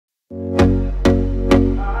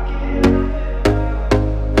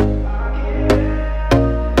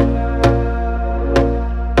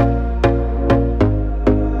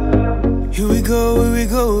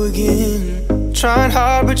trying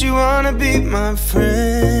hard, but you wanna be my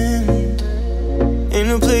friend. Ain't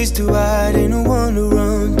no place to hide, ain't no one to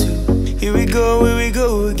run to. Here we go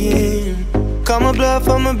again. Call my bluff,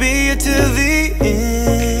 I'ma be here till the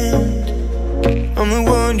end. I'm the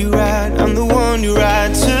one you ride, I'm the one you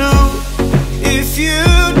ride to. If you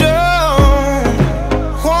don't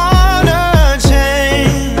wanna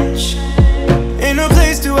change, ain't no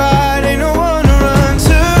place to hide, ain't no one to run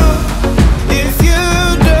to. If you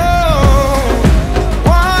don't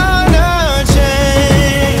wanna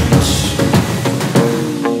change,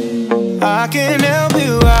 I can help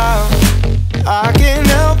you out, I can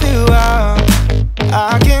help you out,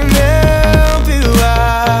 I can help you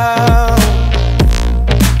out,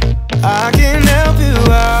 I can help you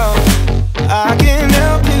out, I can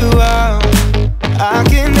help you out, I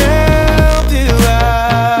can help you out.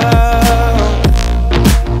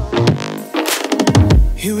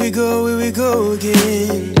 Here we go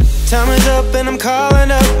again. Time is up and I'm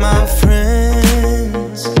calling up my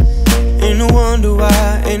friends. Ain't no wonder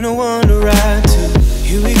why, ain't no one to ride to.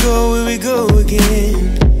 Here we go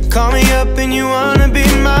again. Call me up and you wanna be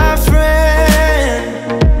my friend.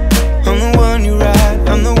 I'm the one you ride,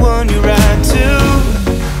 I'm the one you ride to.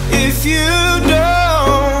 If you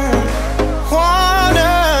don't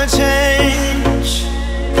wanna change,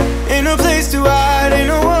 ain't no place to hide, ain't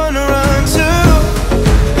no one to run to.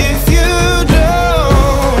 If you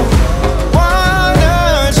don't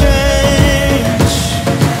wanna change,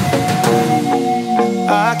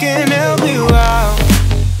 I can help you out,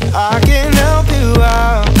 I can help you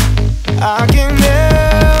out, I can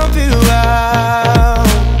help you out,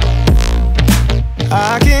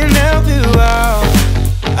 I can help you out,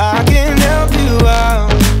 I can help you out,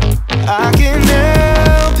 I can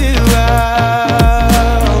help you out,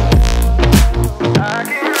 I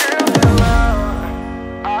can help you out,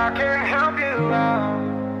 I can help you out,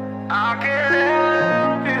 I can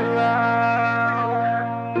help you out.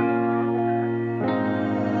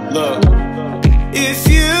 Look, if